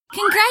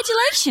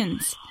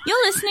Congratulations!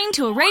 You're listening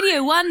to a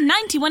Radio 1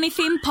 91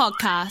 FM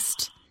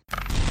podcast.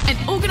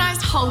 An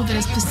organised whole that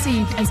is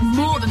perceived as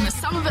more than the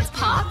sum of its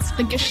parts,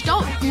 the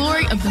gestalt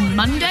glory of the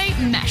Monday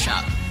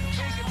mashup.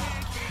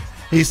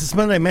 Yes, it's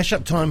Monday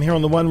mashup time here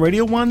on the One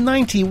Radio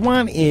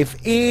 191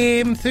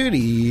 FM,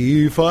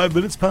 35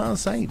 minutes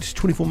past 8,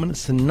 24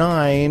 minutes to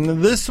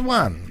 9. This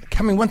one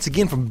coming once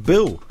again from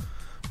Bill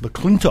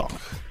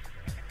McClintock.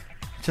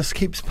 Just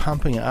keeps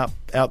pumping out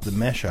the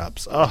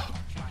mashups. Oh,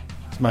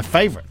 it's my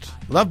favourite.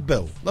 Love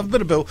Bill. Love a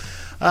bit of Bill.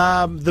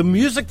 The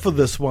music for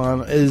this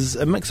one is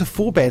a mix of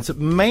four bands, but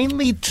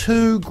mainly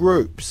two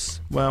groups.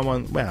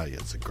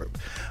 It's a group.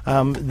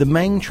 The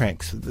main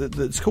tracks,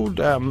 it's called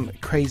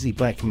Crazy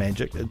Black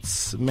Magic.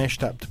 It's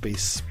mashed up to be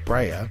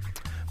Sprayer,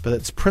 but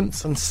it's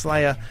Prince and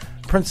Slayer.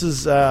 Prince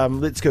is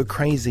Let's Go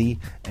Crazy,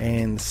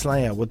 and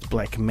Slayer with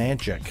Black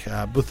Magic,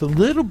 with a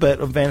little bit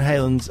of Van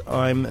Halen's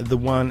I'm the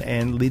One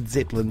and Led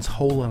Zeppelin's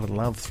Whole Lot of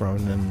Love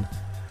thrown in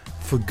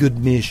for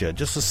good measure,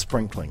 just a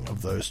sprinkling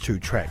of those two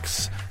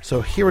tracks.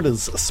 So here it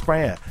is,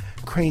 Sprayer,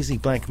 Crazy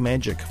Black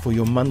Magic for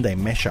your Monday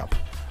mashup,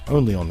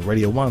 only on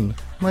Radio 1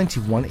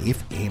 91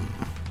 FM.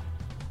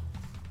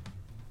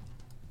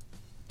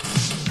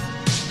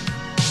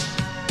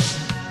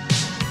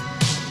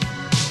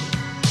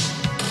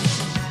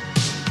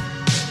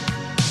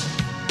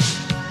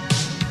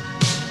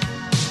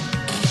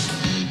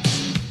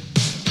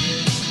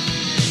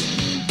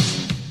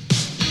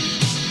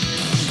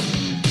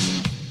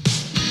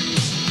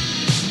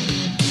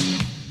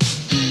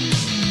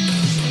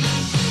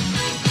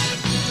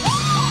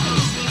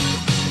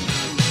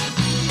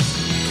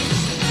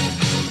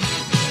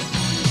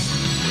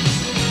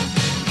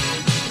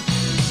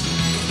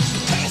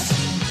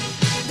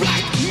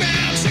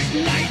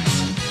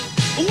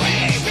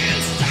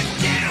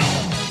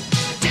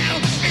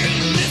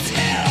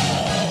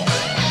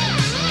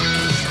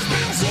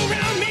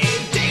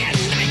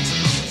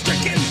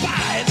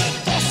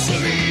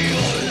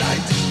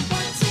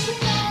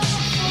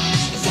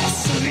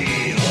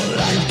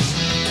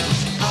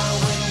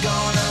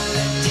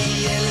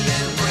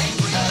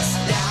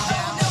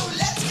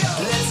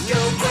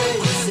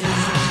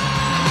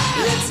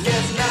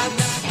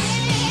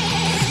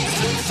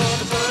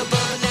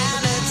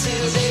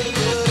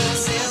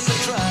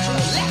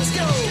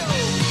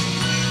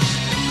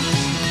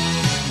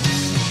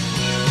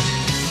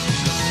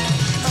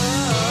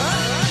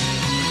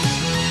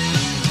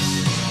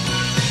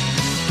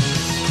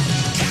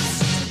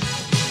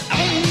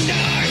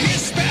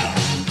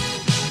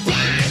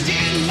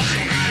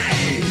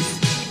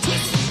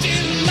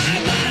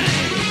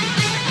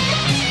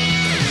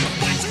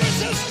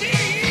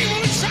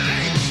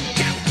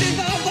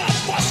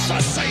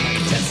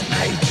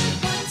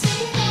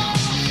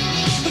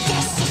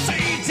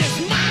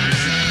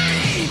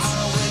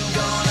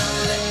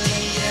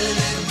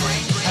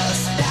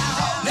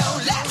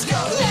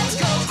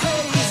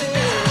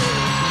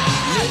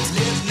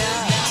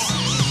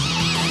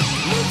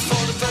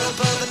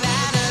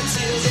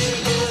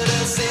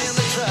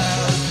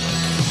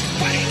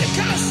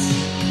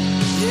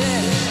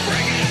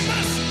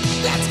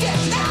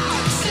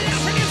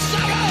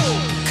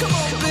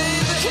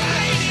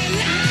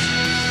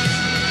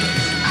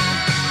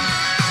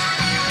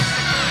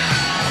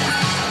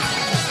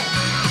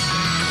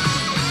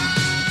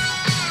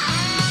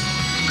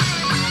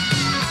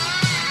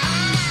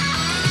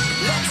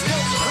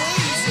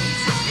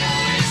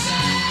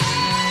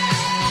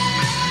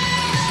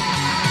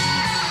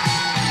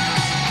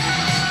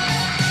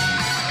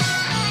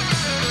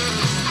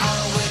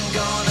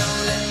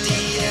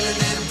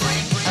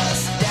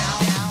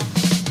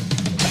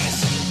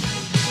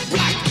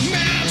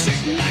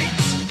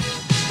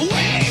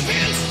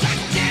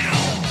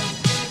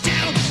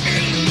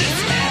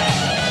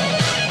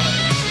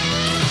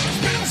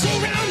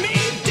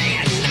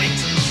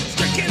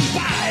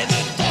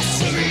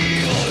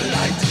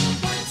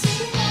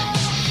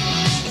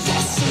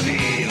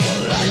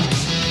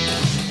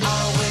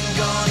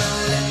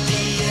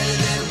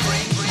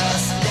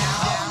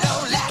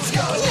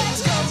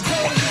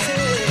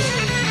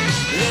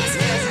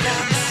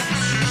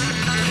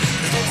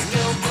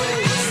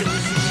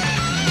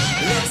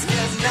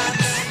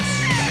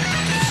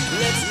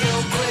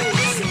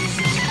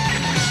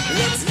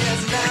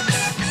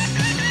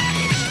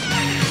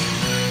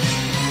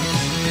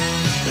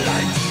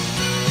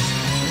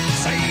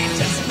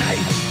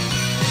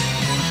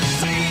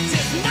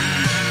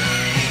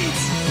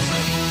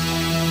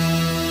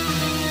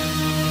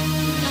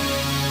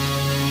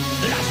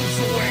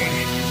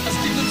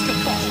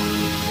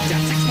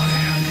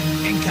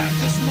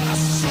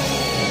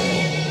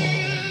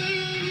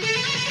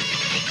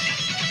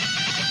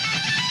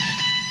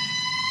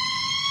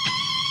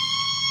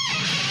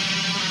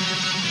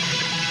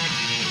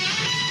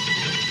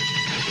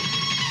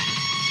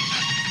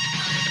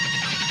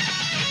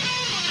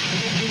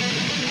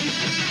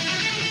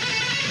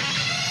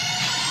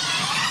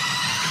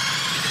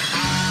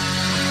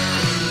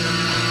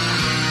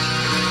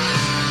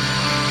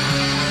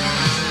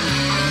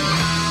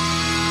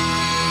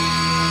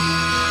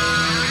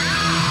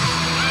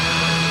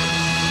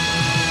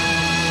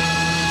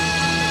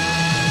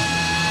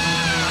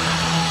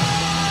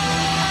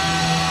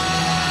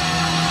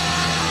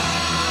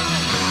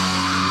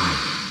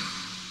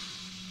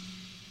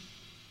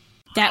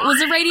 That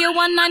was a Radio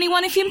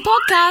 191 FM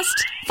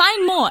podcast.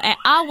 Find more at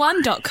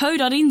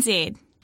r1.co.nz.